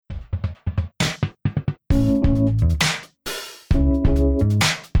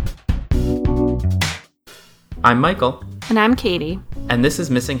I'm Michael. And I'm Katie. And this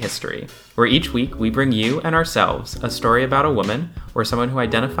is Missing History, where each week we bring you and ourselves a story about a woman or someone who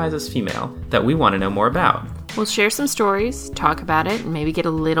identifies as female that we want to know more about. We'll share some stories, talk about it, and maybe get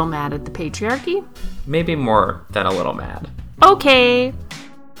a little mad at the patriarchy. Maybe more than a little mad. Okay!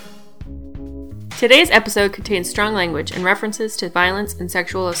 Today's episode contains strong language and references to violence and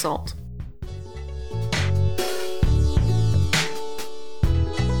sexual assault.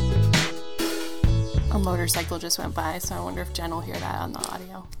 A motorcycle just went by, so I wonder if Jen will hear that on the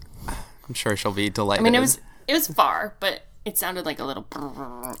audio. I'm sure she'll be delighted. I mean, it was far, but it sounded like a little...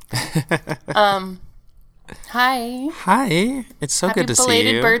 Hi. Hi. It's so good to see you. Happy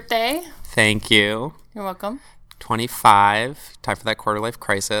belated birthday. Thank you. You're welcome. 25. Time for that quarter-life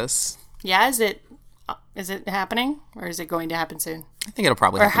crisis. Yeah, is it happening? Or is it going to happen soon? I think it'll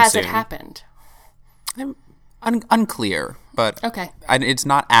probably happen soon. Or has it happened? I'm unclear, but okay. It's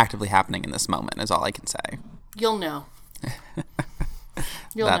not actively happening in this moment, is all I can say. You'll know.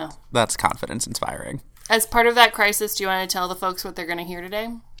 You'll know. That's confidence inspiring. As part of that crisis, do you want to tell the folks what they're going to hear today?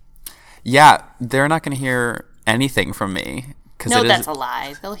 Yeah, they're not going to hear anything from me. No, that's a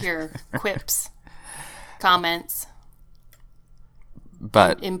lie. They'll hear quips, comments,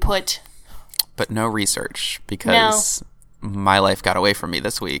 input. But no research, because my life got away from me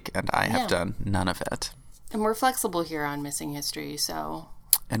this week, and I have done none of it. And we're flexible here on Missing History, so...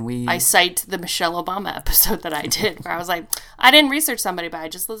 And I cite the Michelle Obama episode that I did, where I was like, I didn't research somebody, but I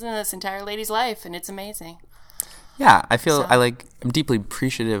just listened to this entire lady's life, and it's amazing. Yeah, I'm deeply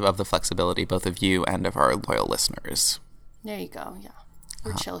appreciative of the flexibility, both of you and of our loyal listeners. There you go, yeah.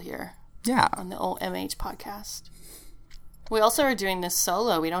 We're chill here. Yeah. On the old MH podcast. We also are doing this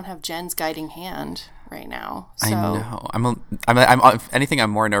solo. We don't have Jen's guiding hand right now. So. I know. If anything,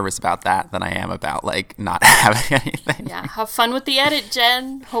 I'm more nervous about that than I am about, not having anything. Yeah, have fun with the edit,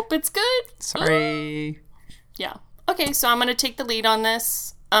 Jen. Hope it's good. Sorry. Yeah. Okay, so I'm going to take the lead on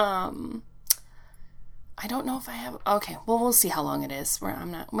this. I don't know if I have... Okay, well, we'll see how long it is.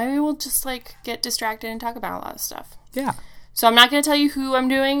 Maybe we'll just, get distracted and talk about a lot of stuff. Yeah. So I'm not going to tell you who I'm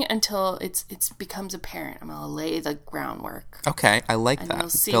doing until it becomes apparent. I'm going to lay the groundwork. Okay, I like that. And we'll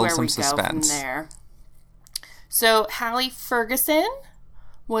see Build where some we suspense. go from there. So Hallie Ferguson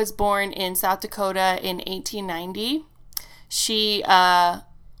was born in South Dakota in 1890. She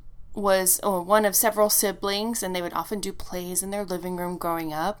was one of several siblings, and they would often do plays in their living room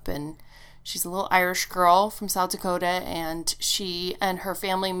growing up. And she's a little Irish girl from South Dakota, and she and her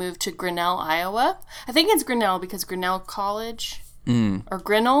family moved to Grinnell, Iowa. I think it's Grinnell because Grinnell College or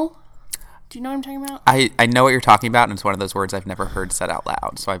Grinnell. Do you know what I'm talking about? I know what you're talking about, and it's one of those words I've never heard said out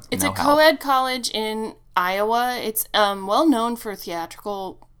loud. So It's a co-ed college in Iowa. It's well known for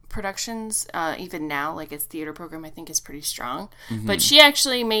theatrical productions. Even now, its theater program, I think, is pretty strong. Mm-hmm. But she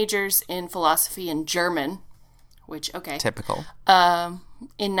actually majors in philosophy and German, which, okay. Typical.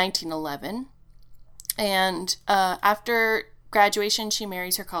 In 1911. And after graduation, she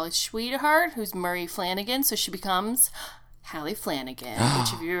marries her college sweetheart, who's Murray Flanagan. So she becomes Hallie Flanagan,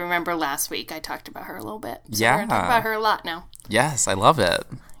 which, if you remember last week, I talked about her a little bit. So we're going to talk about her a lot now. Yes, I love it.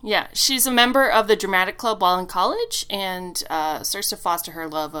 Yeah, she's a member of the dramatic club while in college, and starts to foster her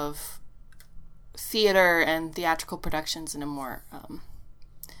love of theater and theatrical productions in a more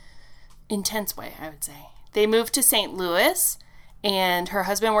intense way, I would say. They moved to St. Louis, and her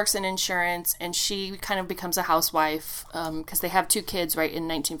husband works in insurance, and she kind of becomes a housewife because they have two kids right in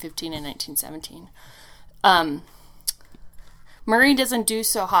 1915 and 1917. Murray doesn't do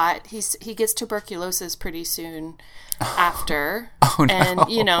so hot. He gets tuberculosis pretty soon after. Oh, no. And,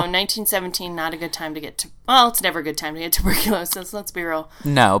 1917, not a good time to get well, it's never a good time to get tuberculosis, let's be real.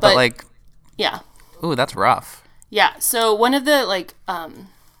 No, but yeah. Ooh, that's rough. Yeah, so one of the,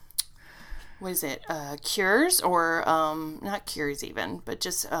 what is it, cures or, not cures even, but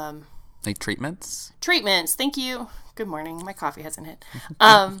just... treatments? Treatments, thank you. Good morning, my coffee hasn't hit.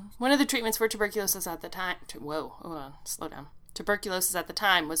 One of the treatments for tuberculosis at the time... Whoa, hold on, slow down. Tuberculosis at the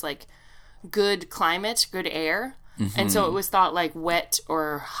time was, good climate, good air. Mm-hmm. And so it was thought, wet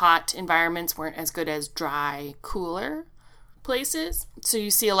or hot environments weren't as good as dry, cooler places. So you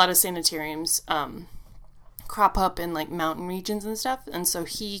see a lot of sanitariums crop up in mountain regions and stuff. And so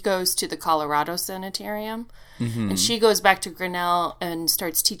he goes to the Colorado Sanitarium, and she goes back to Grinnell and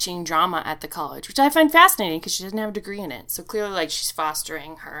starts teaching drama at the college, which I find fascinating because she doesn't have a degree in it. So clearly, she's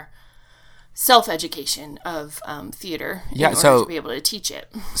fostering her self-education of theater in order to be able to teach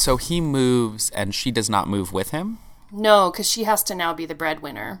it. So he moves, and she does not move with him? No, because she has to now be the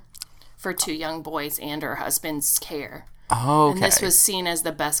breadwinner for two young boys and her husband's care. Oh, okay. And this was seen as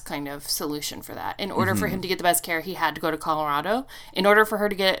the best kind of solution for that. In order for him to get the best care, he had to go to Colorado. In order for her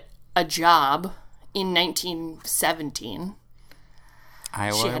to get a job in 1917,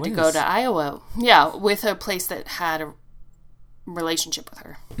 Iowa. she had to go to Iowa. Yeah, with a place that had a relationship with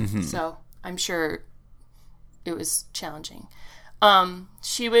her. Mm-hmm. So I'm sure it was challenging.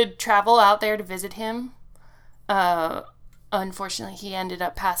 She would travel out there to visit him. Unfortunately, he ended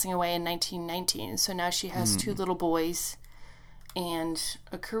up passing away in 1919. So now she has 2 little boys and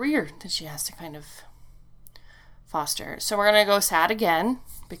a career that she has to kind of foster. So we're going to go sad again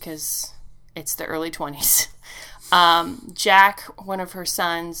because it's the early 20s. Jack, one of her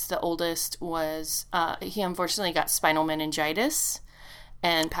sons, the oldest, was he unfortunately got spinal meningitis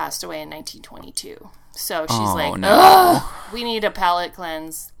and passed away in 1922. So she's no. We need a palate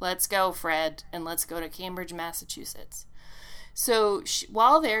cleanse. Let's go, Fred, and let's go to Cambridge, Massachusetts. So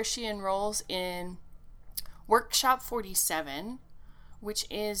while there, she enrolls in Workshop 47, which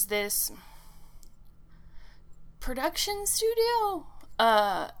is this production studio.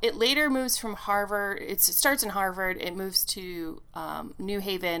 It later moves from Harvard. It starts in Harvard. It moves to New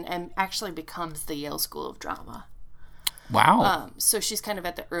Haven and actually becomes the Yale School of Drama. Wow. So she's kind of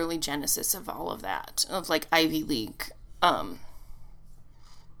at the early genesis of all of that, of like Ivy League. I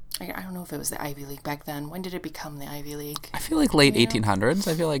don't know if it was the Ivy League back then. When did it become the Ivy League? I feel like late 1800s.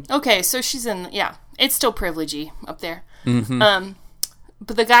 I feel like... Okay, so she's in... Yeah, it's still privilegey up there. Mm-hmm.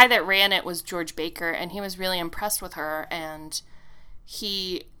 But the guy that ran it was George Baker, and he was really impressed with her, and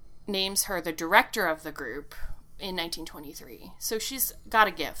he names her the director of the group in 1923. So she's got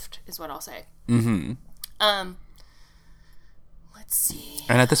a gift, is what I'll say. Mm-hmm. Let's see.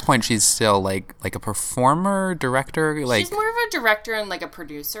 And at this point, she's still like a performer, director. Like she's more of a director and like a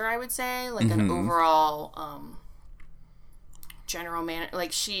producer, I would say, like an overall general manager.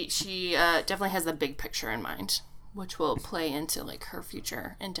 Like she definitely has the big picture in mind, which will play into like her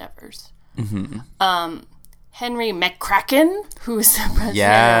future endeavors. Mm-hmm. Henry McCracken, who's the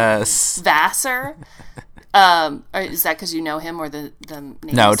president of Vassar. Is that because you know him or the name?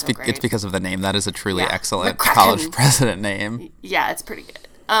 No, it's because of the name. That is a truly excellent college president name. Yeah, it's pretty good.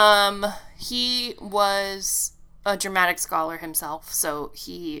 He was a dramatic scholar himself, so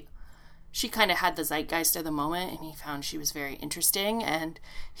she kind of had the zeitgeist of the moment, and he found she was very interesting, and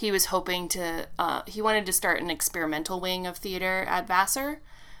he was hoping to, he wanted to start an experimental wing of theater at Vassar,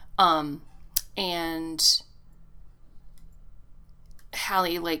 and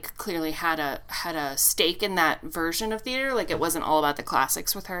Hallie clearly had a stake in that version of theater. Like, it wasn't all about the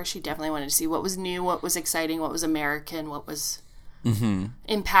classics with her. She definitely wanted to see what was new, what was exciting, what was American, what was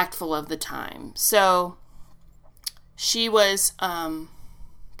impactful of the time. So she was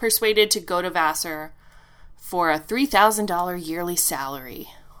persuaded to go to Vassar for a $3,000 yearly salary,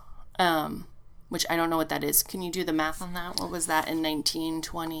 which I don't know what that is. Can you do the math on that? What was that in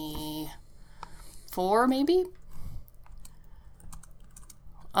 1924, maybe?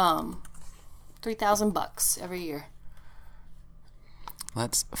 $3,000 every year.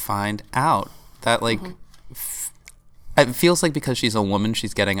 Let's find out. That it feels like because she's a woman,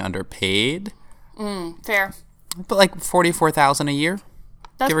 she's getting underpaid. Fair. But like $44,000 a year.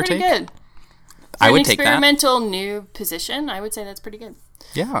 That's pretty good. I would take that. For an experimental new position, I would say that's pretty good.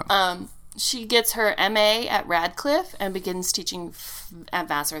 Yeah. She gets her MA at Radcliffe and begins teaching at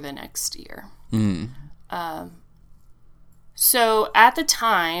Vassar the next year. So at the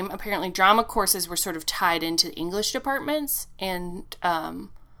time, apparently drama courses were sort of tied into English departments and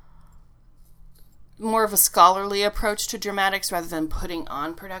more of a scholarly approach to dramatics rather than putting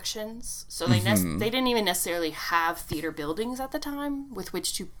on productions. So they didn't even necessarily have theater buildings at the time with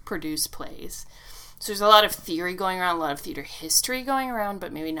which to produce plays. So there's a lot of theory going around, a lot of theater history going around,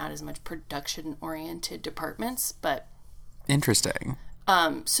 but maybe not as much production-oriented departments. But interesting.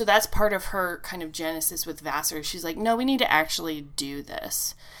 So that's part of her kind of genesis with Vassar. She's like, no, we need to actually do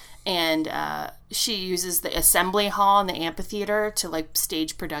this. And she uses the assembly hall and the amphitheater to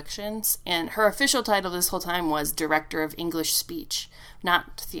stage productions. And her official title this whole time was Director of English Speech,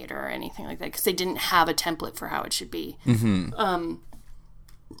 not theater or anything like that, because they didn't have a template for how it should be.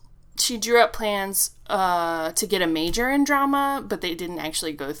 She drew up plans to get a major in drama, but they didn't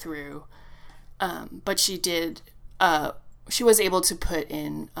actually go through. But she did. She was able to put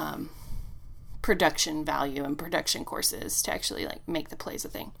in production value and production courses to actually make the plays a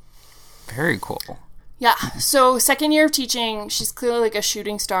thing. Very cool. Yeah. So second year of teaching, she's clearly a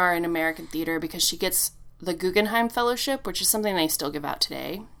shooting star in American theater because she gets the Guggenheim Fellowship, which is something they still give out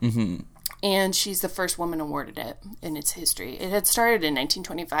today. And she's the first woman awarded it in its history. It had started in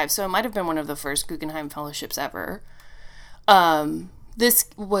 1925, so it might have been one of the first Guggenheim Fellowships ever. This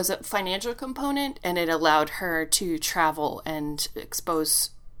was a financial component, and it allowed her to travel and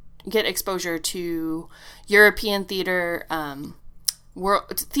get exposure to European theater,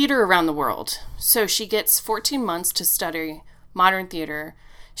 theater around the world. So she gets 14 months to study modern theater.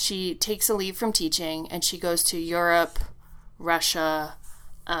 She takes a leave from teaching, and she goes to Europe, Russia,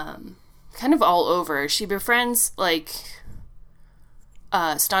 kind of all over. She befriends, like,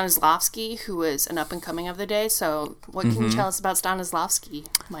 Stanislavski, who was an up-and-coming of the day. So what can you tell us about Stanislavski,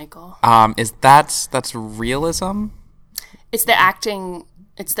 Michael? That's realism? It's the acting...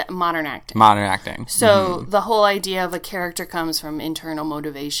 It's the modern acting. Modern acting. So the whole idea of a character comes from internal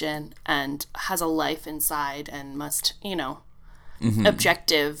motivation and has a life inside and must,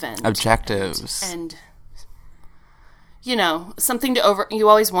 objectives. And, something to you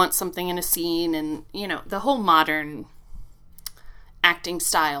always want something in a scene and, the whole modern acting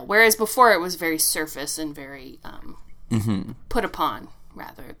style. Whereas before it was very surface and very put upon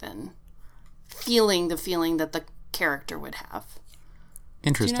rather than feeling the feeling that the character would have.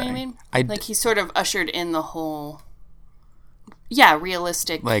 Interesting. Do you know what I mean? He sort of ushered in the whole,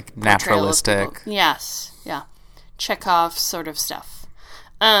 realistic, like naturalistic. Yes, yeah, Chekhov sort of stuff.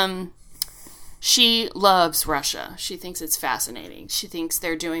 She loves Russia. She thinks it's fascinating. She thinks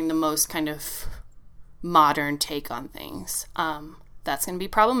they're doing the most kind of modern take on things. That's going to be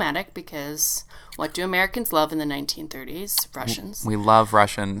problematic because what do Americans love in the 1930s? Russians. We love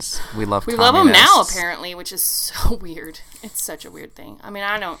Russians. We love communists. Love them now, apparently, which is so weird. It's such a weird thing. I mean,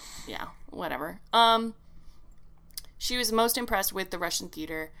 whatever. She was most impressed with the Russian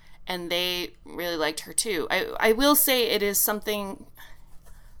theater, and they really liked her, too. I will say it is something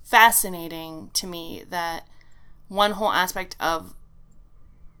fascinating to me that one whole aspect of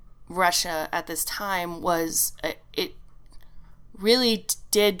Russia at this time was it really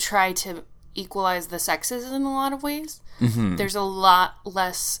did try to equalize the sexes in a lot of ways. Mm-hmm. There's a lot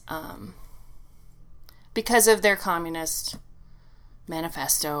less because of their communist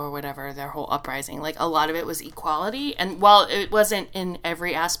manifesto or whatever, their whole uprising, like a lot of it was equality, and while it wasn't in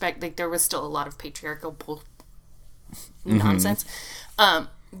every aspect, like there was still a lot of patriarchal nonsense.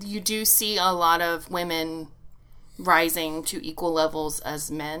 You do see a lot of women rising to equal levels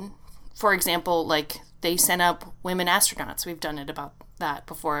as men. For example, like they sent up women astronauts. We've done it about that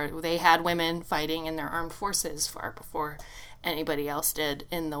before. They had women fighting in their armed forces far before anybody else did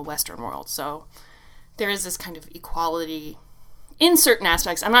in the Western world. So there is this kind of equality in certain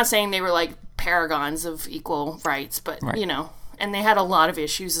aspects. I'm not saying they were like paragons of equal rights, but and they had a lot of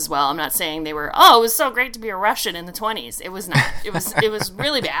issues as well. I'm not saying they were, it was so great to be a Russian in the 1920s. It was not. It was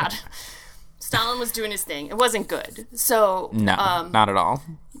really bad. Stalin was doing his thing. It wasn't good. So no, not at all.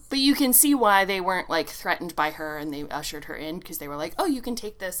 But you can see why they weren't, like, threatened by her and they ushered her in, because they were like, you can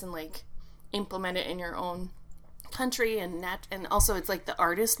take this and, like, implement it in your own country. And also it's, like, the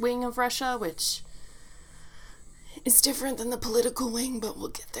artist wing of Russia, which is different than the political wing, but we'll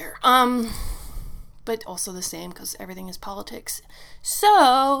get there. But also the same, because everything is politics.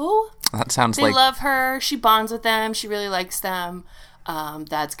 So that sounds they love her. She bonds with them. She really likes them.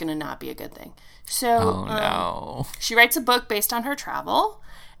 That's going to not be a good thing. So no. She writes a book based on her travel.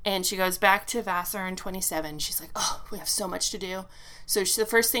 And she goes back to Vassar in 1927. She's like, we have so much to do. So the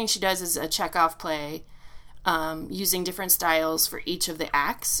first thing she does is a Chekhov play using different styles for each of the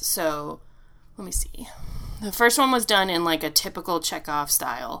acts. So let me see. The first one was done in like a typical Chekhov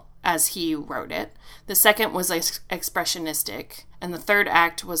style as he wrote it. The second was like expressionistic. And the third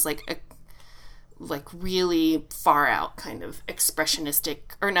act was like really far out kind of expressionistic,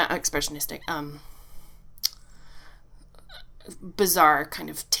 or not expressionistic, bizarre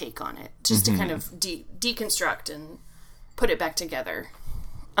kind of take on it, just to kind of deconstruct and put it back together.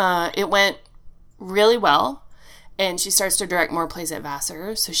 It went really well, and she starts to direct more plays at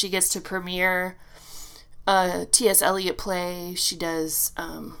Vassar, so she gets to premiere a T.S. Eliot play. She does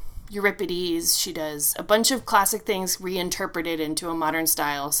Euripides. She does a bunch of classic things reinterpreted into a modern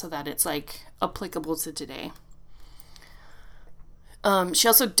style so that it's like applicable to today. She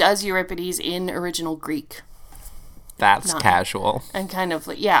also does Euripides in original Greek. That's casual. And kind of,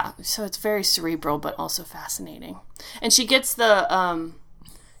 so it's very cerebral, but also fascinating. And she gets a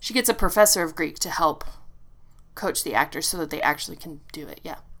professor of Greek to help coach the actors so that they actually can do it.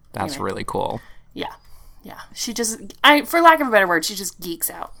 Yeah. That's really cool. Yeah. Yeah. She just, for lack of a better word, she just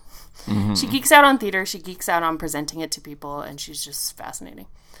geeks out. Mm-hmm. She geeks out on theater. She geeks out on presenting it to people, and she's just fascinating.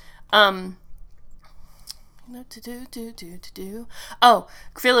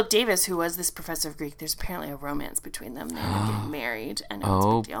 Philip Davis, who was this professor of Greek, there's apparently a romance between them. They end up getting married, and it's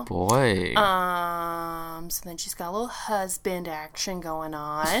a big deal. Boy. So then she's got a little husband action going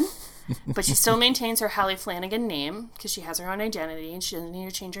on, but she still maintains her Hallie Flanagan name because she has her own identity, and she doesn't need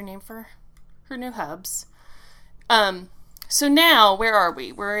to change her name for her new hubs. So now, where are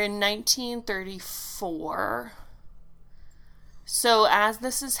we? We're in 1934. So as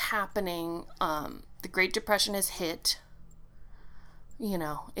this is happening, the Great Depression has hit. You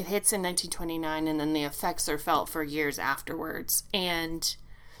know, it hits in 1929, and then the effects are felt for years afterwards. And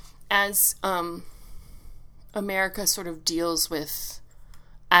as America sort of deals with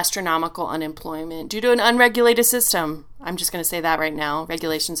astronomical unemployment due to an unregulated system, I'm just going to say that right now.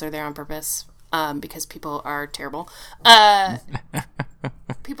 Regulations are there on purpose because people are terrible.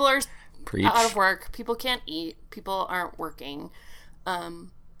 People are Preach. out of work. People can't eat. People aren't working.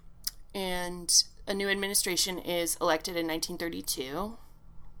 And a new administration is elected in 1932.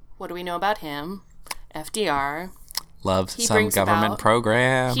 What do we know about him? FDR. Loves He some brings government about-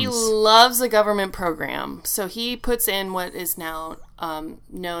 programs. He loves a government program. So he puts in what is now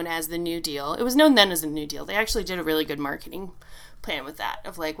known as the New Deal. It was known then as the New Deal. They actually did a really good marketing plan with that.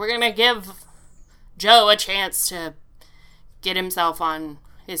 Of like, we're going to give Joe a chance to get himself on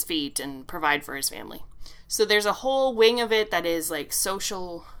his feet and provide for his family. So there's a whole wing of it that is like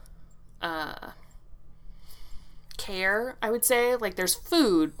social care, I would say. Like there's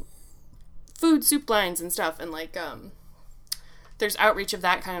food soup lines and stuff, and like there's outreach of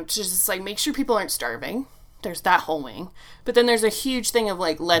that kind of just like make sure people aren't starving. There's that whole wing. But then there's a huge thing of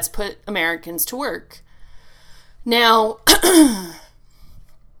like, let's put Americans to work. Now,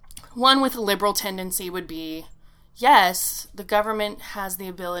 one with a liberal tendency would be, yes, the government has the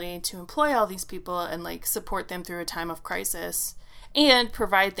ability to employ all these people and like support them through a time of crisis and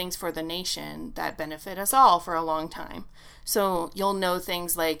provide things for the nation that benefit us all for a long time. So you'll know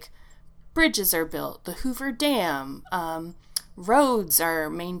things like bridges are built, the Hoover Dam, roads are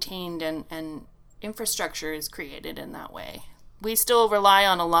maintained, and infrastructure is created in that way. We still rely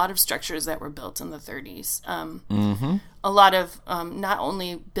on a lot of structures that were built in the 30s. A lot of not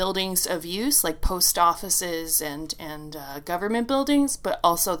only buildings of use, like post offices and government buildings, but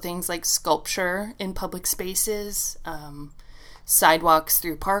also things like sculpture in public spaces, sidewalks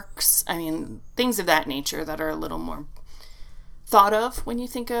through parks. I mean, things of that nature that are a little more thought of when you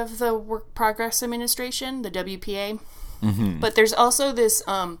think of the Work Progress Administration, the WPA. But there's also this,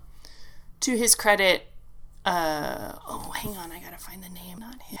 to his credit, hang on, I gotta find the name.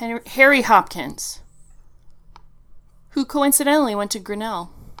 Not him. Harry Hopkins, who coincidentally went to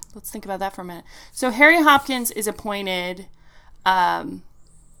Grinnell. Let's think about that for a minute. So Harry Hopkins is appointed a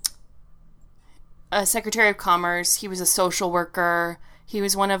Secretary of Commerce. He was a social worker. He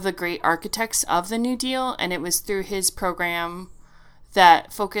was one of the great architects of the New Deal, and it was through his program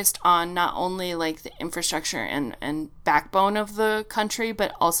that focused on not only like the infrastructure and backbone of the country,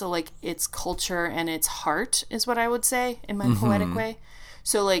 but also like its culture and its heart, is what I would say in my poetic way.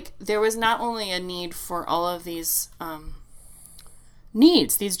 So like there was not only a need for all of these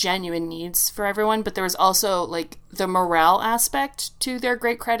needs, these genuine needs for everyone, but there was also like the morale aspect, to their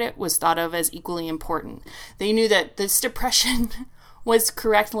great credit, was thought of as equally important. They knew that this depression was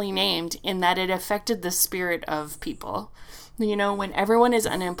correctly named in that it affected the spirit of people. You know, when everyone is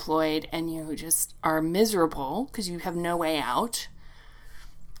unemployed and you just are miserable because you have no way out,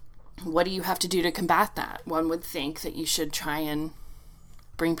 what do you have to do to combat that? One would think that you should try and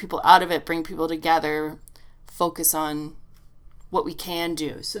bring people out of it, bring people together, focus on what we can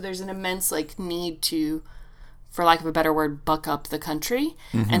do. So there's an immense like need to, for lack of a better word, buck up the country.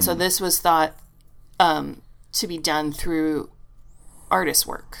 And so this was thought to be done through artist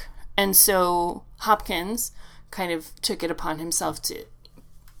work. And so Hopkins kind of took it upon himself to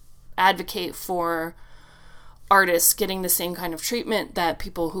advocate for artists getting the same kind of treatment that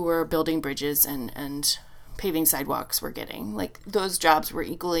people who were building bridges and paving sidewalks were getting. Like, those jobs were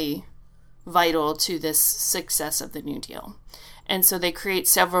equally vital to this success of the New Deal. And so they create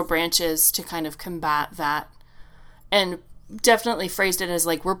several branches to kind of combat that, and definitely phrased it as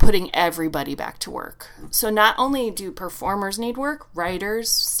like, we're putting everybody back to work. So not only do performers need work, writers,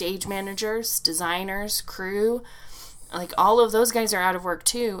 stage managers, designers, crew, like all of those guys are out of work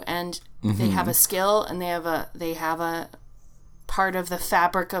too, and they have a skill, and they have a part of the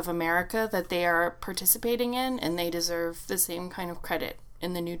fabric of America that they are participating in, and they deserve the same kind of credit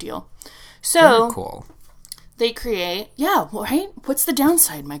in the New Deal. So very cool. They create, yeah, right? What's the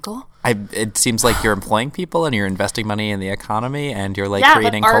downside, Michael? It seems like you're employing people and you're investing money in the economy and you're like Yeah, but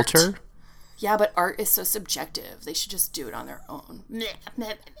creating art- culture. Yeah, but art is so subjective. They should just do it on their own.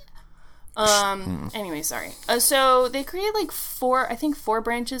 Anyway, sorry. So they create like four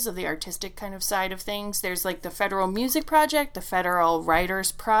branches of the artistic kind of side of things. There's like the Federal Music Project, the Federal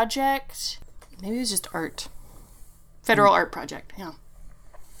Writers Project. Maybe it was just art. Federal Art Project, yeah.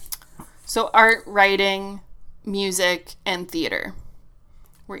 So art, writing, music, and theater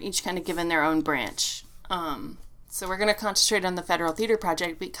were each kind of given their own branch. So we're going to concentrate on the Federal Theater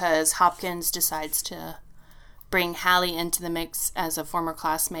Project because Hopkins decides to bring Hallie into the mix as a former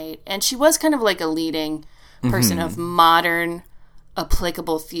classmate. And she was kind of like a leading person of modern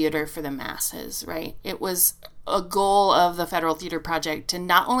applicable theater for the masses, right? It was a goal of the Federal Theater Project to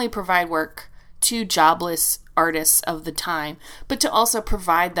not only provide work to jobless artists of the time, but to also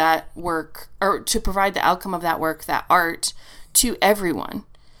provide that work, or to provide the outcome of that work, that art, to everyone.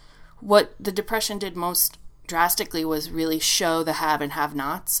 What the Depression did most drastically was really show the have and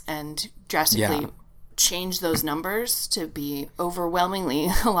have-nots and drastically change those numbers to be overwhelmingly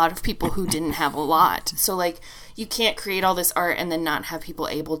a lot of people who didn't have a lot. So, like, you can't create all this art and then not have people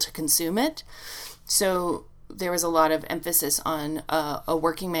able to consume it. So there was a lot of emphasis on a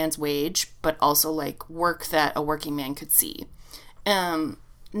working man's wage, but also like work that a working man could see.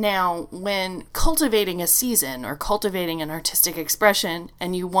 Now, when cultivating a season or cultivating an artistic expression,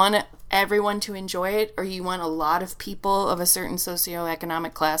 and you want everyone to enjoy it, or you want a lot of people of a certain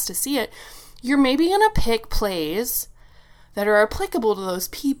socioeconomic class to see it, you're maybe going to pick plays that are applicable to those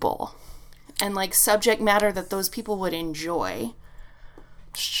people and like subject matter that those people would enjoy.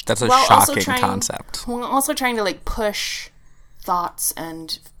 That's a shocking concept. While also trying to like push thoughts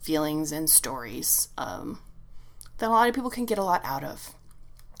and feelings and stories that a lot of people can get a lot out of.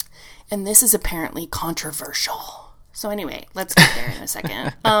 And this is apparently controversial. So anyway, let's get there in a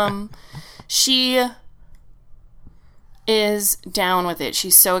second. She is down with it.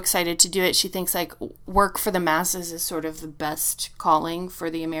 She's so excited to do it. She thinks like work for the masses is sort of the best calling for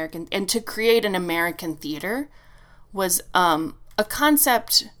the American, and to create an American theater was a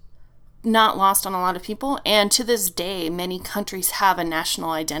concept not lost on a lot of people. And to this day, many countries have a national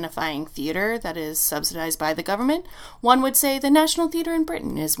identifying theater that is subsidized by the government. One would say the National Theater in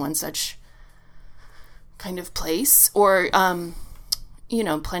Britain is one such kind of place, or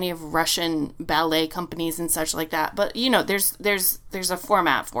plenty of Russian ballet companies and such like that. But there's a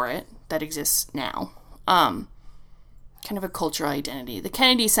format for it that exists now. Kind of a cultural identity. The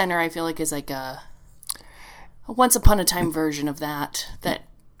Kennedy Center, I feel like, is like a once upon a time version of that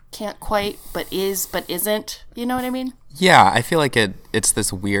can't quite, but is, but isn't. You know what I mean? Yeah, I feel like it's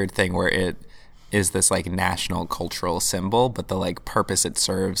this weird thing where it is this like national cultural symbol, but the like purpose it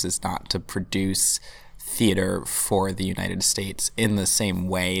serves is not to produce theater for the United States in the same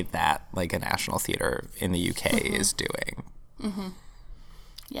way that like a national theater in the UK is doing. Mm-hmm.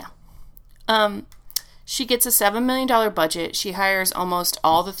 Yeah. She gets a $7 million budget. She hires almost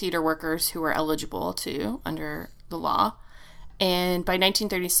all the theater workers who are eligible to under the law. And by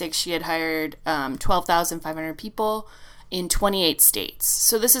 1936, she had hired 12,500 people in 28 states.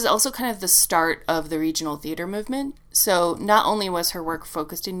 So this is also kind of the start of the regional theater movement. So not only was her work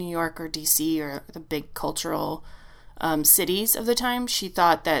focused in New York or DC or the big cultural cities of the time, she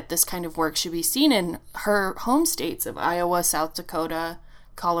thought that this kind of work should be seen in her home states of Iowa, South Dakota,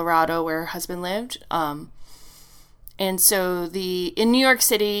 Colorado, where her husband lived. And so in New York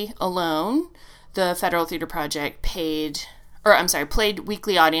City alone, the Federal Theater Project played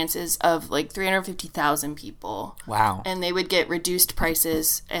weekly audiences of like 350,000 people. Wow. And they would get reduced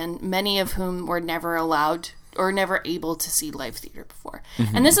prices, and many of whom were never allowed or never able to see live theater before.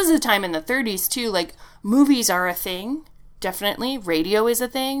 Mm-hmm. And this is a time in the 30s too, like movies are a thing, definitely. Radio is a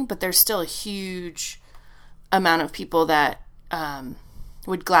thing, but there's still a huge amount of people that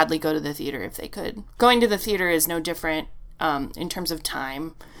would gladly go to the theater if they could. Going to the theater is no different in terms of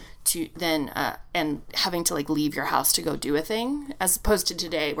time and having to like leave your house to go do a thing, as opposed to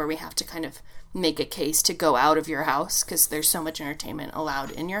today where we have to kind of make a case to go out of your house because there's so much entertainment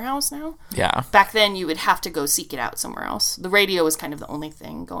allowed in your house now. Yeah. Back then you would have to go seek it out somewhere else. The radio was kind of the only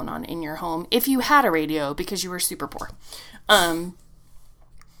thing going on in your home if you had a radio because you were super poor.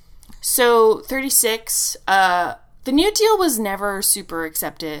 So 36, the New Deal was never super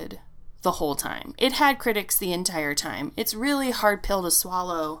accepted the whole time. It had critics the entire time. It's really hard pill to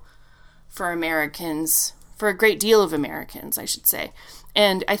swallow for Americans, for a great deal of Americans, I should say.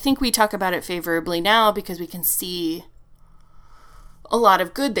 And I think we talk about it favorably now because we can see a lot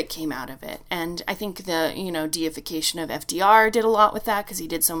of good that came out of it. And I think the, deification of FDR did a lot with that because he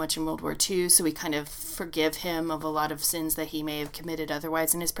did so much in World War II. So we kind of forgive him of a lot of sins that he may have committed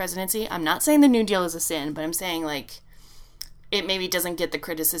otherwise in his presidency. I'm not saying the New Deal is a sin, but I'm saying like it maybe doesn't get the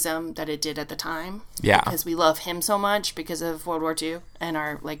criticism that it did at the time. Yeah. Because we love him so much because of World War II and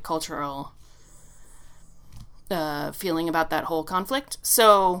our like cultural feeling about that whole conflict.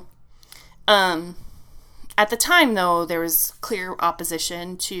 So at the time, though, there was clear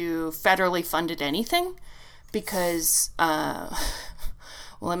opposition to federally funded anything because, well,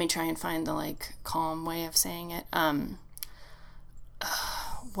 let me try and find the like calm way of saying it.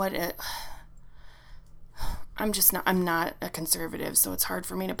 I'm not a conservative, so it's hard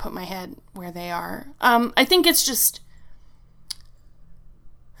for me to put my head where they are. I think it's just,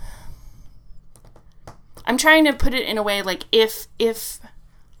 I'm trying to put it in a way like if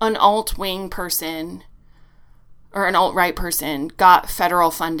an alt-wing person or an alt-right person got federal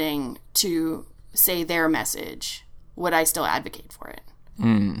funding to say their message, would I still advocate for it?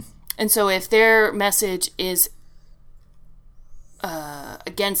 Mm. And so if their message is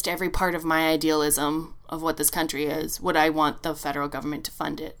against every part of my idealism of what this country is, would I want the federal government to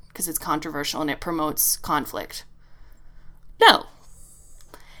fund it because it's controversial and it promotes conflict? No.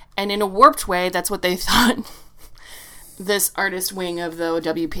 And in a warped way, that's what they thought this artist wing of the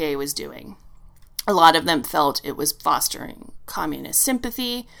WPA was doing. A lot of them felt it was fostering communist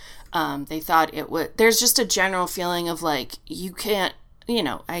sympathy. They thought it would. There's just a general feeling of like, you can't,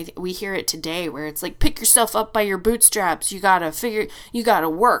 we hear it today where it's like, pick yourself up by your bootstraps. You gotta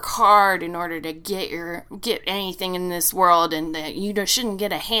work hard in order to get anything in this world, and that you shouldn't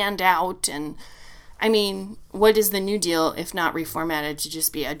get a handout. And I mean, what is the New Deal if not reformatted to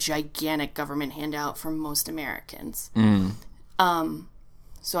just be a gigantic government handout for most Americans? Mm.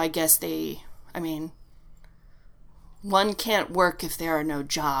 So I guess one can't work if there are no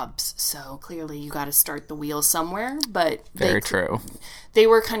jobs. So clearly you got to start the wheel somewhere. But very true. They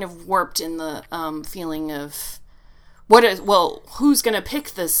were kind of warped in the feeling of who's going to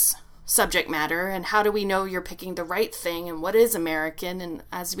pick this subject matter, and how do we know you're picking the right thing, and what is American? And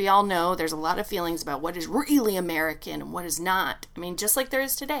as we all know, there's a lot of feelings about what is really American and what is not. I mean, just like there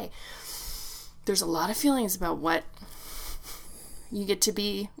is today, there's a lot of feelings about what you get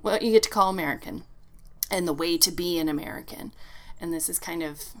to call American and the way to be an American. And this is kind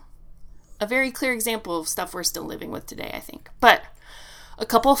of a very clear example of stuff we're still living with today, I think. But a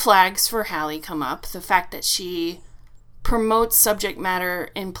couple flags for Hallie come up. The fact that she promotes subject matter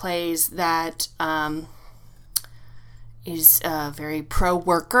in plays that is very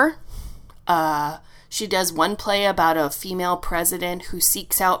pro-worker. She does one play about a female president who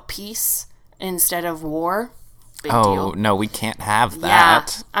seeks out peace instead of war. Big deal. No, we can't have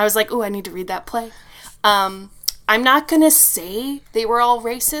that. Yeah. I was like, I need to read that play. I'm not going to say they were all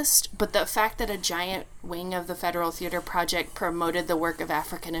racist, but the fact that a giant wing of the Federal Theater Project promoted the work of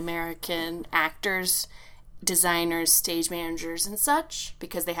African-American actors, designers, stage managers, and such,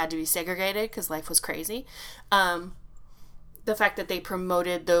 because they had to be segregated because life was crazy. The fact that they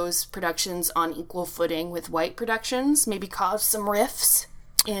promoted those productions on equal footing with white productions maybe caused some rifts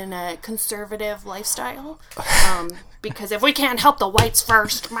in a conservative lifestyle. Because if we can't help the whites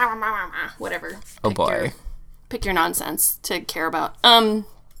first, whatever. Oh boy. Pick your nonsense to care about. I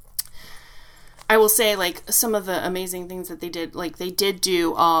will say, like, some of the amazing things that they did, like, they did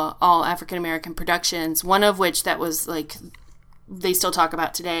do all African-American productions, one of which that was, like, they still talk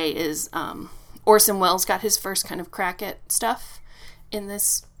about today is Orson Welles got his first kind of crack at stuff in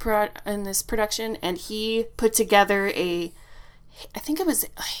this production, and he put together I think it was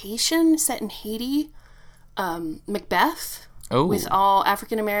a Haitian set in Haiti, Macbeth, with all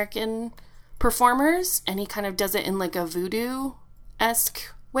African-American performers, and he kind of does it in like a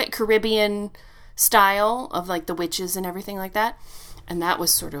voodoo-esque Caribbean style of like the witches and everything like that. And that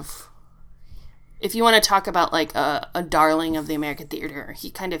was sort of, if you want to talk about like a darling of the American theater,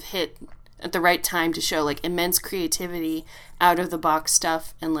 he kind of hit at the right time to show like immense creativity, out of the box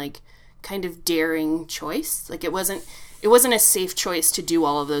stuff, and like kind of daring choice. Like it wasn't a safe choice to do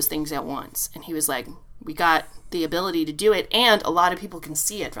all of those things at once. And he was like, we got the ability to do it, and a lot of people can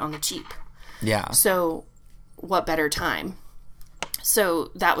see it on the cheap. Yeah. So what better time? So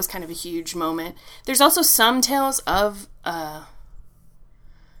that was kind of a huge moment. There's also some tales of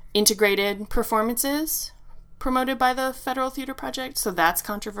integrated performances promoted by the Federal Theater Project. So that's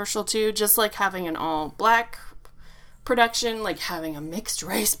controversial too. Just like having an all-black production, like having a mixed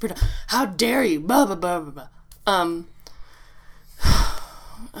race production. How dare you? Blah, blah, blah, blah, blah.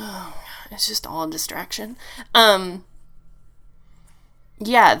 It's just all a distraction.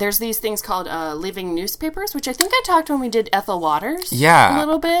 Yeah, there's these things called living newspapers, which I think I talked when we did Ethel Waters. Yeah, a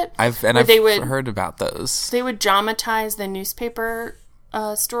little bit. I've heard about those. They would dramatize the newspaper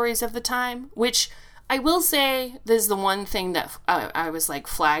stories of the time, which I will say this is the one thing that I was like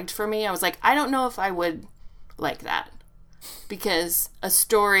flagged for me. I was like, I don't know if I would like that, because a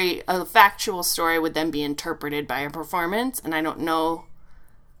factual story would then be interpreted by a performance, and I don't know.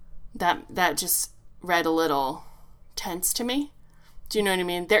 That just read a little tense to me. Do you know what I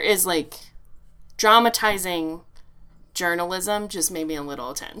mean? There is like dramatizing journalism just made me a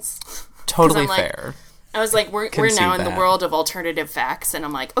little tense. Totally fair. I was like, we're now in the world of alternative facts, and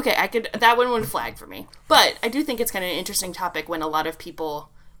I'm like, okay, that one would flag for me. But I do think it's kind of an interesting topic when a lot of people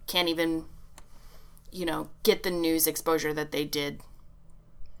can't even get the news exposure that they did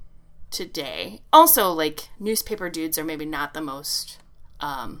today. Also, like, newspaper dudes are maybe not the most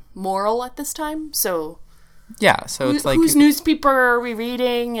moral at this time, so yeah, so it's like, whose newspaper are we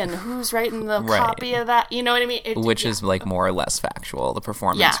reading and who's writing the Right. copy of that, you know what I mean? which is like more or less factual, the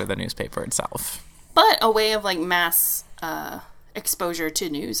performance or the newspaper itself. But a way of like mass exposure to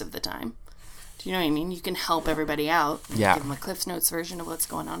news of the time. Do you know what I mean? You can help everybody out. Yeah. Give them a Cliff's Notes version of what's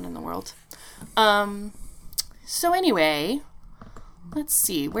going on in the world. So anyway, let's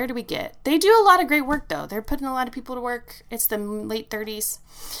see. Where do we get? They do a lot of great work, though. They're putting a lot of people to work. It's the late 30s.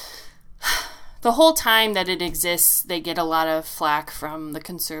 The whole time that it exists, they get a lot of flack from the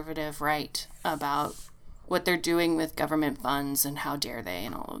conservative right about what they're doing with government funds and how dare they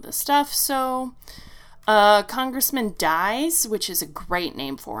and all of this stuff. So, Congressman Dies, which is a great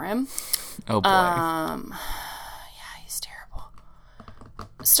name for him. Oh boy. Yeah, he's terrible.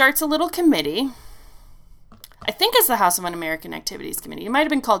 Starts a little committee. I think it's the House of Un-American Activities Committee. It might have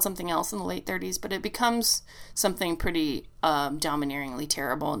been called something else in the late 30s, but it becomes something pretty domineeringly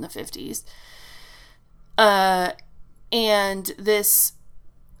terrible in the 50s. And this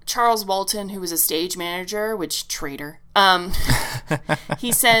Charles Walton, who was a stage manager, which traitor,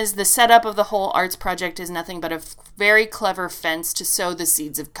 he says the setup of the whole arts project is nothing but a very clever fence to sow the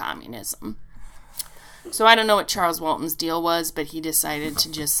seeds of communism. So I don't know what Charles Walton's deal was, but he decided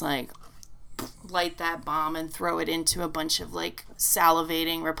to just like light that bomb and throw it into a bunch of like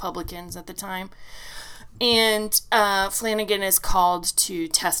salivating Republicans at the time. And Flanagan is called to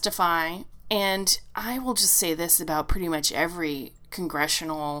testify. And I will just say this about pretty much every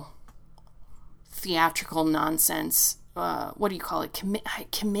congressional theatrical nonsense. What do you call it?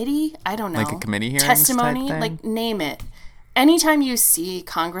 Committee? I don't know. Like a committee hearings testimony? type thing? Like, name it. Anytime you see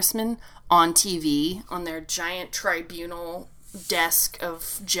congressmen on TV on their giant tribunal desk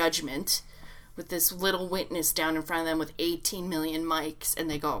of judgment with this little witness down in front of them with 18 million mics, and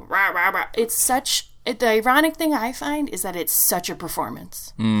they go rah rah rah. It's such. The ironic thing I find is that it's such a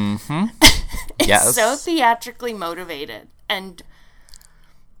performance. Mm-hmm. It's Yes. so theatrically motivated and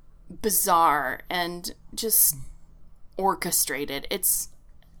bizarre and just orchestrated. It's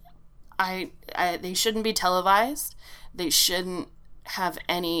they shouldn't be televised. They shouldn't have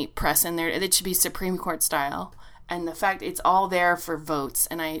any press in there. It should be Supreme Court style. And the fact it's all there for votes,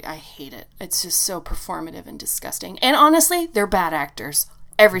 and I hate it. It's just so performative and disgusting. And honestly, they're bad actors.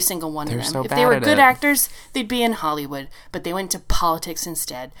 Every single one of them. so If they bad were at good it. actors, they'd be in Hollywood. But they went to politics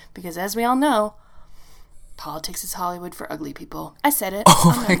instead. Because as we all know, politics is Hollywood for ugly people. I said it.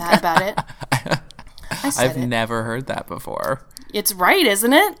 I'm not mad about it. I said I've it. never heard that before. It's right,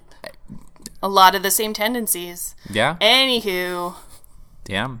 isn't it? A lot of the same tendencies. Yeah. Anywho,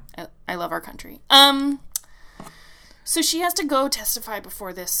 Damn. I love our country. So she has to go testify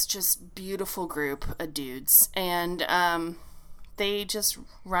before this just beautiful group of dudes, and they just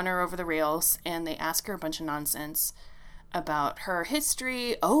run her over the rails, and they ask her a bunch of nonsense about her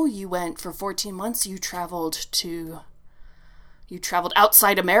history. Oh, you went for 14 months. You traveled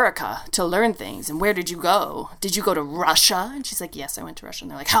outside America to learn things. And where did you go? Did you go to Russia? And she's like, yes, I went to Russia.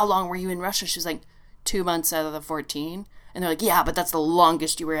 And they're like, how long were you in Russia? She's like, 2 months out of the 14. And they're like, yeah, but that's the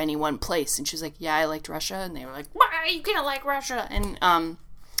longest you were any one place. And she's like, yeah, I liked Russia. And they were like, why? You can't like Russia. And kind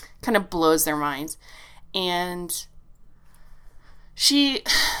of blows their minds. And she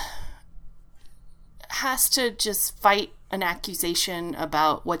has to just fight an accusation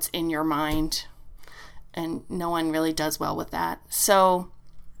about what's in your mind. And no one really does well with that. So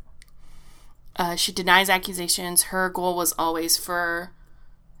she denies accusations. Her goal was always for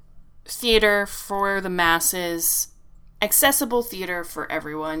theater for the masses, accessible theater for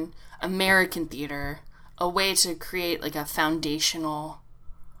everyone, American theater, a way to create like a foundational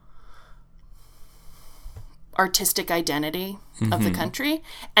artistic identity of the country,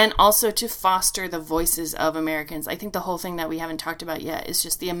 and also to foster the voices of Americans. I think the whole thing that we haven't talked about yet is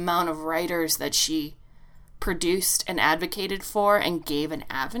just the amount of writers that she produced and advocated for and gave an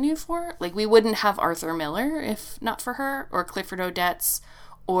avenue for. Like, we wouldn't have Arthur Miller if not for her, or Clifford Odets,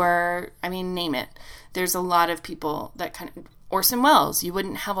 or, I mean, name it. There's a lot of people that kind of... Orson Welles. You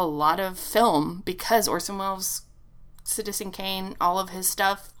wouldn't have a lot of film because Orson Welles, Citizen Kane, all of his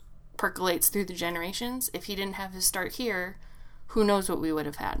stuff percolates through the generations. If he didn't have his start here, who knows what we would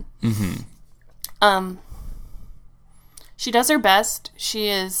have had. Mm-hmm. She does her best. She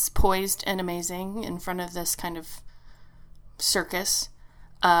is poised and amazing in front of this kind of circus.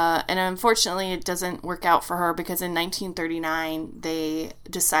 And unfortunately, it doesn't work out for her because in 1939, they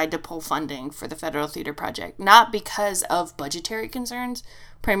decide to pull funding for the Federal Theater Project. Not because of budgetary concerns,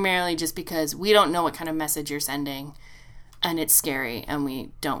 primarily just because we don't know what kind of message you're sending, and it's scary, and we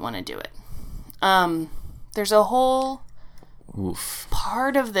don't want to do it. There's a whole Oof.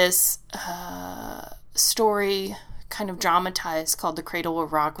 part of this story kind of dramatized called The Cradle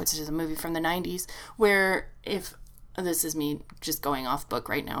of Rock, which is a movie from the 90s, where this is me just going off book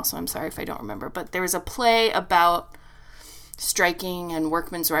right now, so I'm sorry if I don't remember, but there was a play about striking and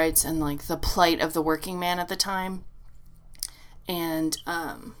workmen's rights and like the plight of the working man at the time. And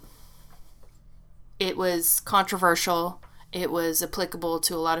it was controversial. It was applicable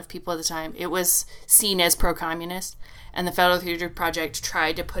to a lot of people at the time. It was seen as pro-communist. And the Federal Theater Project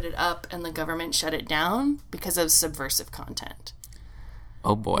tried to put it up, and the government shut it down because of subversive content.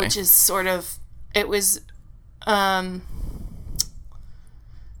 Oh, boy. Which is sort of... It was... in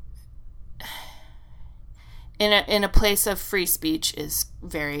a place of free speech is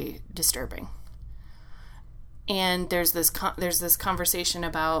very disturbing. And there's this conversation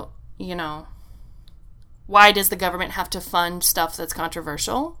about, you know, why does the government have to fund stuff that's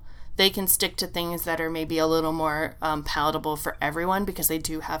controversial? They can stick to things that are maybe a little more palatable for everyone, because they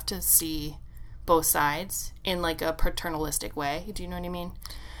do have to see both sides in like a paternalistic way. Do you know what I mean?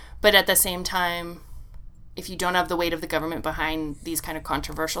 But at the same time, if you don't have the weight of the government behind these kind of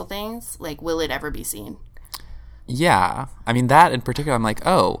controversial things, like, will it ever be seen? Yeah. I mean, that in particular, I'm like,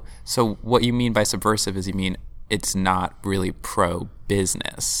 oh, so what you mean by subversive is you mean it's not really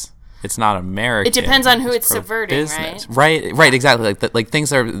pro-business. It's not American. It depends on who it's subverting, right? Right, exactly. Like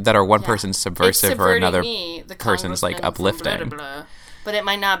things that are one person's subversive or another person's like uplifting. Blah, blah, blah. But it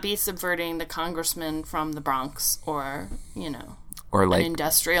might not be subverting the congressman from the Bronx or, you know, or like an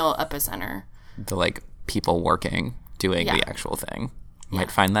industrial epicenter. The like people working doing the actual thing might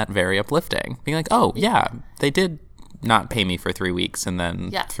find that very uplifting. Being like, oh yeah, they did not pay me for 3 weeks and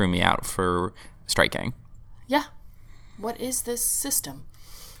then threw me out for striking. Yeah. What is this system?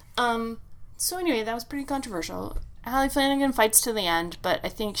 So anyway, that was pretty controversial. Hallie Flanagan fights to the end, but I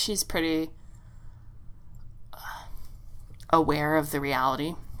think she's pretty aware of the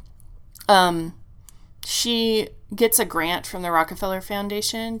reality. She gets a grant from the Rockefeller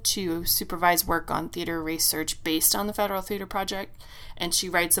Foundation to supervise work on theater research based on the Federal Theater Project, and she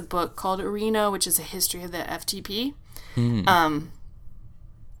writes a book called Arena, which is a history of the FTP.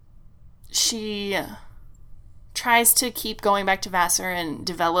 She tries to keep going back to Vassar and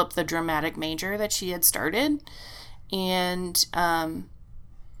develop the dramatic major that she had started. And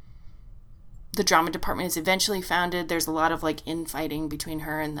the drama department is eventually founded. There's a lot of like infighting between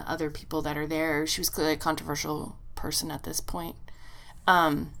her and the other people that are there. She was clearly a controversial person at this point.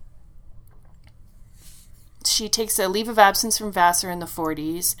 She takes a leave of absence from Vassar in the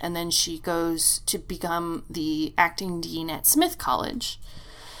 40s, and then she goes to become the acting dean at Smith College.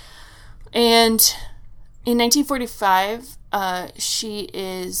 And in 1945, she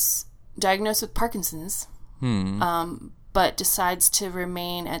is diagnosed with Parkinson's, but decides to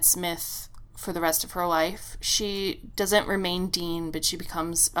remain at Smith for the rest of her life. She doesn't remain dean, but she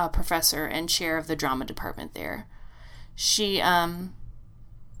becomes a professor and chair of the drama department there. She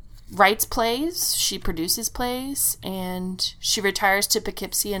writes plays, she produces plays, and she retires to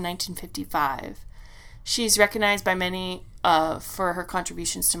Poughkeepsie in 1955. She's recognized by many for her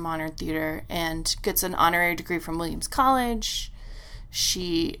contributions to modern theater and gets an honorary degree from Williams College.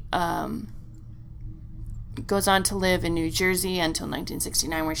 She goes on to live in New Jersey until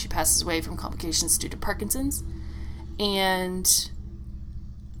 1969, where she passes away from complications due to Parkinson's. And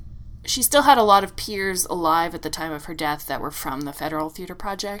she still had a lot of peers alive at the time of her death that were from the Federal Theater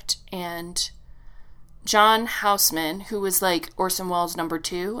Project. And John Houseman, who was like Orson Welles' number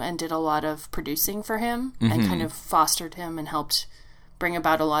 2 and did a lot of producing for him and kind of fostered him and helped bring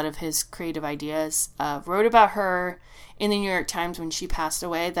about a lot of his creative ideas, wrote about her in the New York Times when she passed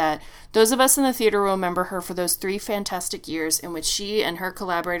away that those of us in the theater will remember her for those 3 fantastic years in which she and her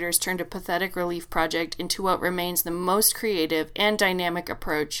collaborators turned a pathetic relief project into what remains the most creative and dynamic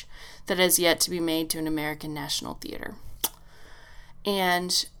approach that has yet to be made to an American national theater.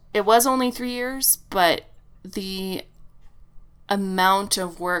 And it was only 3 years, but the amount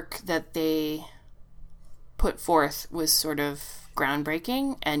of work that they put forth was sort of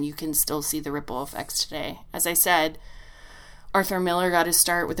groundbreaking, and you can still see the ripple effects today. As I said, Arthur Miller got his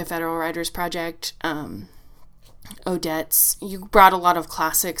start with the Federal Writers Project. Odette's, you brought a lot of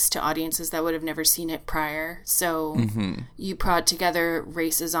classics to audiences that would have never seen it prior. So you brought together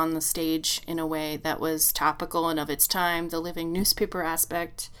races on the stage in a way that was topical and of its time, the living newspaper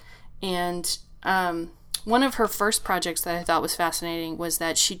aspect. And one of her first projects that I thought was fascinating was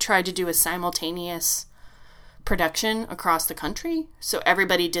that she tried to do a simultaneous production across the country. So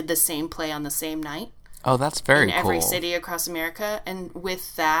everybody did the same play on the same night. Oh, that's very cool. In every city across America. And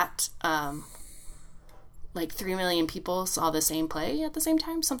with that, like 3 million people saw the same play at the same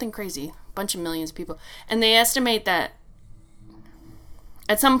time. Something crazy. bunch of millions of people. And they estimate that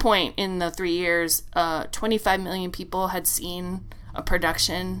at some point in the 3 years, 25 million people had seen a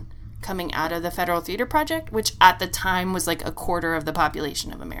production coming out of the Federal Theater Project, which at the time was like a quarter of the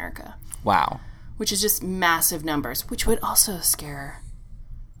population of America. Wow. Which is just massive numbers, which would also scare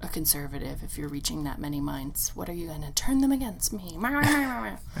a conservative if you're reaching that many minds. What are you going to turn them against me?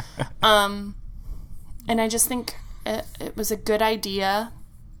 And I just think it was a good idea.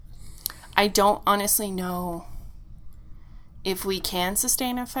 I don't honestly know if we can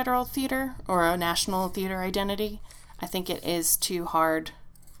sustain a federal theater or a national theater identity. I think it is too hard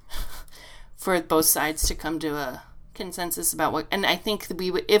for both sides to come to a consensus about what. And I think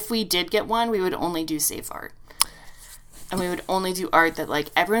that if we did get one, we would only do safe art. And we would only do art that,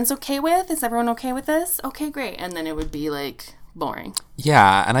 like, everyone's okay with. Is everyone okay with this? Okay, great. And then it would be, like, boring.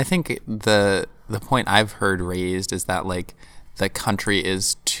 Yeah, and I think the point I've heard raised is that, like, the country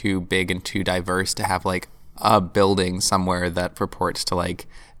is too big and too diverse to have, like, a building somewhere that purports to, like,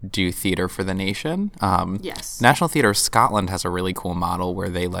 do theater for the nation. Yes. National Theatre of Scotland has a really cool model where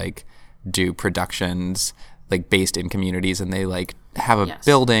they, like, do productions, like, based in communities, and they, like, have a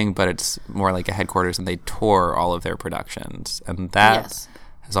building, but it's more like a headquarters, and they tour all of their productions. And that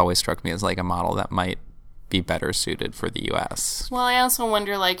has always struck me as, like, a model that might be better suited for the U.S. Well, I also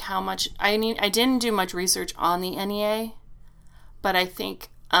wonder, like, how much... I didn't do much research on the NEA, but I think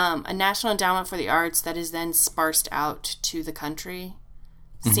a National Endowment for the Arts that is then sparsed out to the country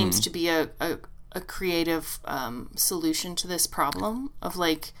seems to be a creative solution to this problem of,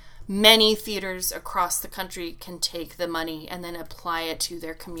 like, many theaters across the country can take the money and then apply it to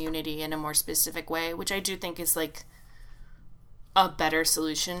their community in a more specific way, which I do think is, like, a better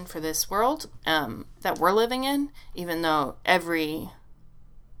solution for this world that we're living in, even though every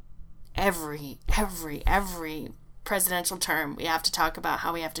presidential term we have to talk about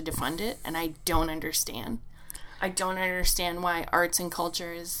how we have to defund it, and I don't understand. I don't understand why arts and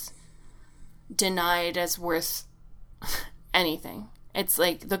culture is denied as worth anything. It's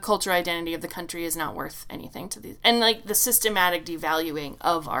like the cultural identity of the country is not worth anything to these. And, like, the systematic devaluing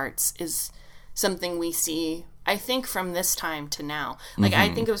of arts is something we see, I think, from this time to now. Like, I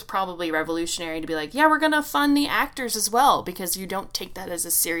think it was probably revolutionary to be like, yeah, we're going to fund the actors as well, because you don't take that as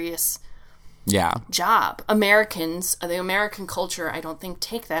a serious job. Americans, the American culture, I don't think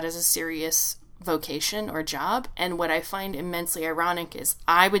take that as a serious vocation or job. And what I find immensely ironic is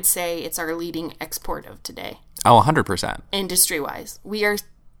I would say it's our leading export of today. Oh, 100%. Industry-wise. We are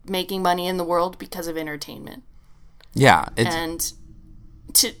making money in the world because of entertainment. Yeah. And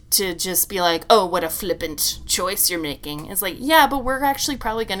to just be like, oh, what a flippant choice you're making. It's like, yeah, but we're actually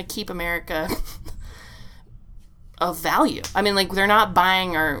probably going to keep America of value. I mean, like, they're not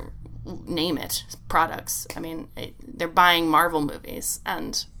buying our, name it, products. I mean, they're buying Marvel movies,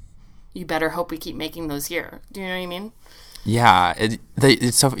 and you better hope we keep making those here. Do you know what I mean? Yeah.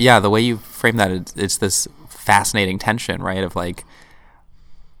 It's so, yeah, the way you frame that, it's this fascinating tension, right? Of, like,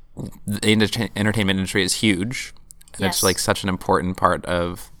 the entertainment industry is huge, and it's, like, such an important part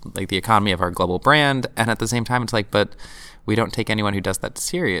of, like, the economy of our global brand, and at the same time it's like, but we don't take anyone who does that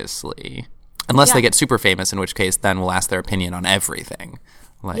seriously unless they get super famous, in which case then we'll ask their opinion on everything.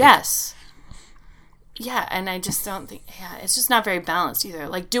 Like, yes. Yeah, and I just don't think... Yeah, it's just not very balanced either.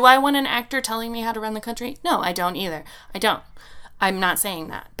 Like, do I want an actor telling me how to run the country? No, I don't either. I don't. I'm not saying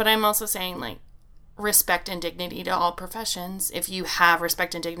that. But I'm also saying, like, respect and dignity to all professions. If you have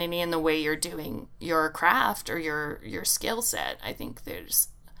respect and dignity in the way you're doing your craft or your skill set, I think there's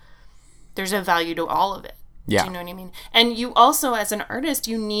a value to all of it. Yeah. Do you know what I mean? And you also, as an artist,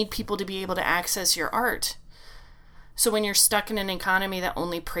 you need people to be able to access your art. So when you're stuck in an economy that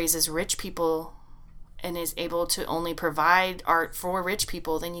only praises rich people and is able to only provide art for rich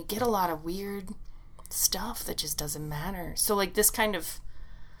people, then you get a lot of weird stuff that just doesn't matter. So, like, this kind of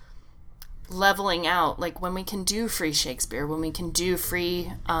leveling out, like, when we can do free Shakespeare, when we can do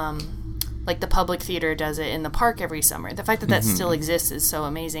free, like the public theater does it in the park every summer, the fact that that still exists is so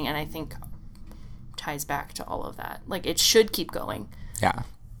amazing, and I think ties back to all of that. Like, it should keep going. Yeah.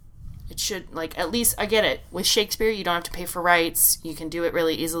 It should, like, at least, I get it. With Shakespeare, you don't have to pay for rights. You can do it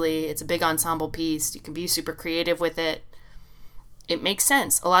really easily. It's a big ensemble piece. You can be super creative with it. It makes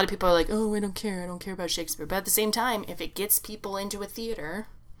sense. A lot of people are like, oh, I don't care. I don't care about Shakespeare. But at the same time, if it gets people into a theater,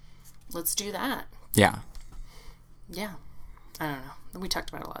 let's do that. Yeah. Yeah. I don't know. We talked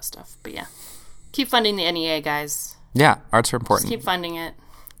about a lot of stuff. But yeah. Keep funding the NEA, guys. Yeah. Arts are important. Just keep funding it.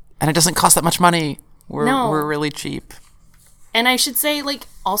 And it doesn't cost that much money. We're really cheap. And I should say, like,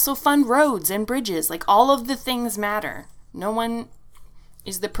 also fund roads and bridges. Like, all of the things matter. No one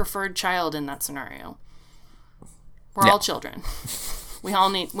is the preferred child in that scenario. We're all children. We all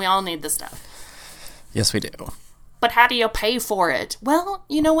need the stuff. Yes, we do. But how do you pay for it? Well,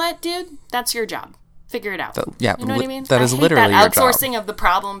 you know what, dude? That's your job. Figure it out. Yeah, you know what I mean? That is I hate literally that your outsourcing job. of the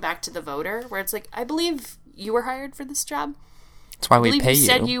problem back to the voter, where it's like, I believe you were hired for this job. That's why I we believe pay you you.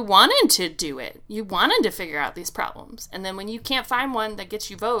 said you wanted to do it. You wanted to figure out these problems. And then when you can't find one that gets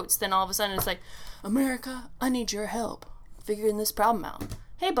you votes, then all of a sudden it's like, America, I need your help figuring this problem out.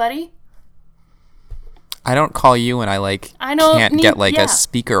 Hey, buddy. I don't call you when I can't get a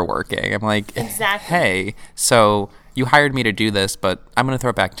speaker working. I'm like, exactly. Hey, so you hired me to do this, but I'm going to throw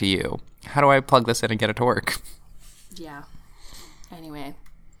it back to you. How do I plug this in and get it to work? Yeah. Anyway.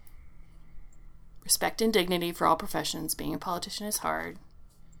 Respect and dignity for all professions. Being a politician is hard.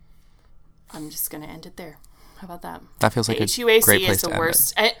 I'm just going to end it there. How about that? That feels like a HUAC great place is the to end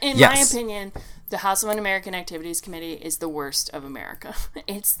worst. it. In my opinion, the House of Un-American Activities Committee is the worst of America.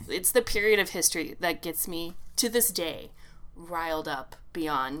 It's the period of history that gets me, to this day, riled up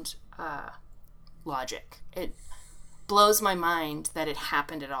beyond logic. It blows my mind that it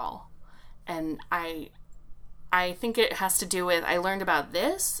happened at all. And I think it has to do with, I learned about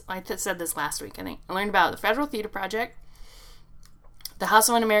this. I said this last week, I think. I learned about the Federal Theater Project, the House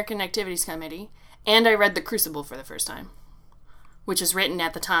of Un-American Activities Committee, and I read The Crucible for the first time, which is written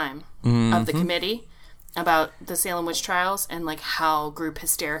at the time of the committee about the Salem witch trials and how group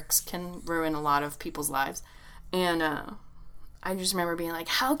hysterics can ruin a lot of people's lives. And I just remember being like,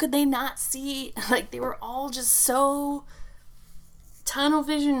 how could they not see? They were all just so tunnel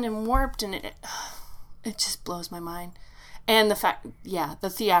vision and warped, and it just blows my mind. And the fact, the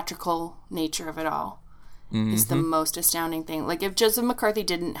theatrical nature of it all is the most astounding thing. If Joseph McCarthy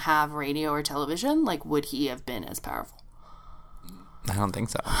didn't have radio or television, would he have been as powerful? I don't think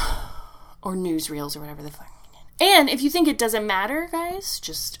so. Or newsreels or whatever the fuck. And if you think it doesn't matter, guys,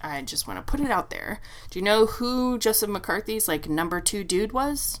 I just want to put it out there. Do you know who Joseph McCarthy's number 2 dude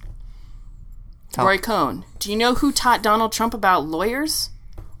was? Roy Cohn. Do you know who taught Donald Trump about lawyers?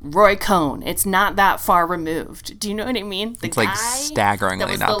 Roy Cohn. It's not that far removed. Do you know what I mean? It's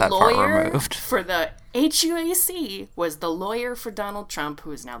staggeringly not that far removed. For the HUAC was the lawyer for Donald Trump,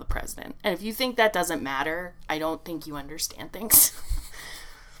 who is now the president. And if you think that doesn't matter, I don't think you understand things.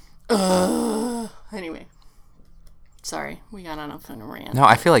 Anyway. Sorry, we got on a fun rant. No,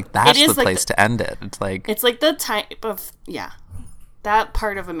 I feel like that's the place to end it. It's the type of, that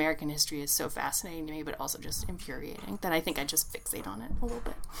part of American history is so fascinating to me, but also just infuriating that I think I just fixate on it a little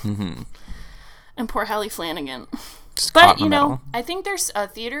bit. Mm-hmm. And poor Hallie Flanagan. But, I think there's a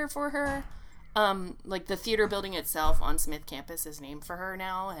theater for her. The theater building itself on Smith campus is named for her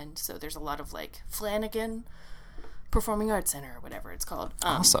now. And so there's a lot of, Flanagan Performing Arts Center or whatever it's called.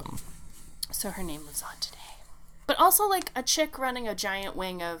 Awesome. So her name lives on today. But also, a chick running a giant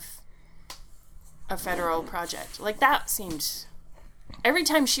wing of a federal project. That seemed... Every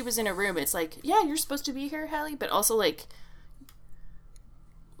time she was in a room, it's you're supposed to be here, Hallie, but also,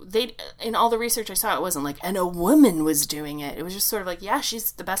 they, in all the research I saw, it wasn't and a woman was doing it. It was just sort of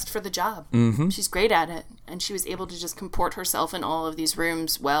she's the best for the job. Mm-hmm. She's great at it. And she was able to just comport herself in all of these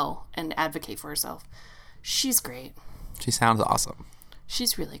rooms well and advocate for herself. She's great. She sounds awesome.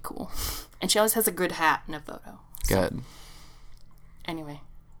 She's really cool. And she always has a good hat in a photo. So, good. Anyway.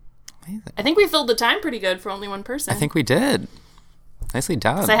 Amazing. I think we filled the time pretty good for only one person. I think we did. Nicely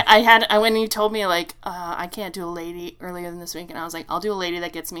done. When you told me, I can't do a lady earlier than this week, and I was like, I'll do a lady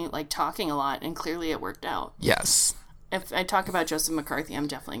that gets me, talking a lot, and clearly it worked out. Yes. If I talk about Joseph McCarthy, I'm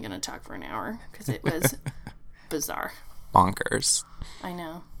definitely going to talk for an hour, because it was bizarre. Bonkers. I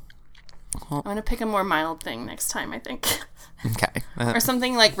know. Well, I'm going to pick a more mild thing next time, I think. Okay. Or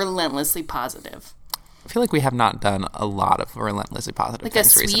something, relentlessly positive. I feel like we have not done a lot of relentlessly positive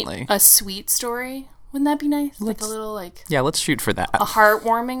things recently. A sweet story. Wouldn't that be nice? A little, Yeah, let's shoot for that. A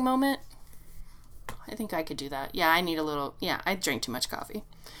heartwarming moment. I think I could do that. Yeah, I need a little... Yeah, I drank too much coffee.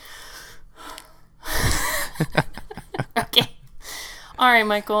 Okay. All right,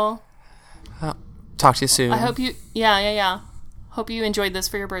 Michael. Talk to you soon. I hope you... Yeah. Hope you enjoyed this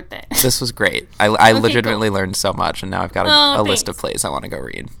for your birthday. This was great. I legitimately learned so much, and now I've got a list of thanks. plays I want to go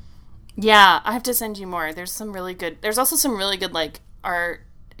read. Yeah, I have to send you more. There's some really good... There's also some really good, art...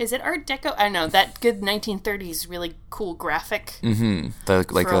 Is it Art Deco? I don't know. That good 1930s really cool graphic. Mm-hmm.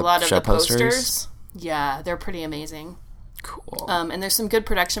 For a lot of the posters. Yeah, they're pretty amazing. Cool. And there's some good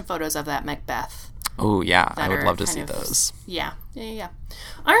production photos of that Macbeth. Oh, yeah. I would love to see those. Yeah.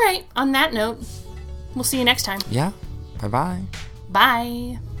 All right. On that note, we'll see you next time. Yeah. Bye-bye.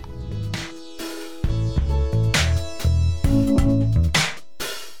 Bye.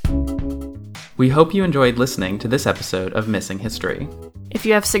 We hope you enjoyed listening to this episode of Missing History. If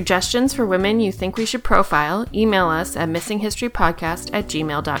you have suggestions for women you think we should profile, email us at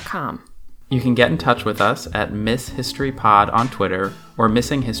missinghistorypodcast@gmail.com. You can get in touch with us at Miss History Pod on Twitter or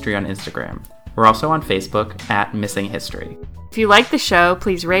Missing History on Instagram. We're also on Facebook at Missing History. If you like the show,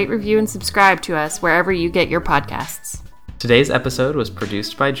 please rate, review, and subscribe to us wherever you get your podcasts. Today's episode was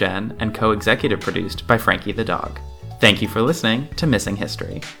produced by Jen and co-executive produced by Frankie the dog. Thank you for listening to Missing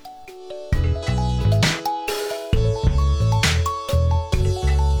History.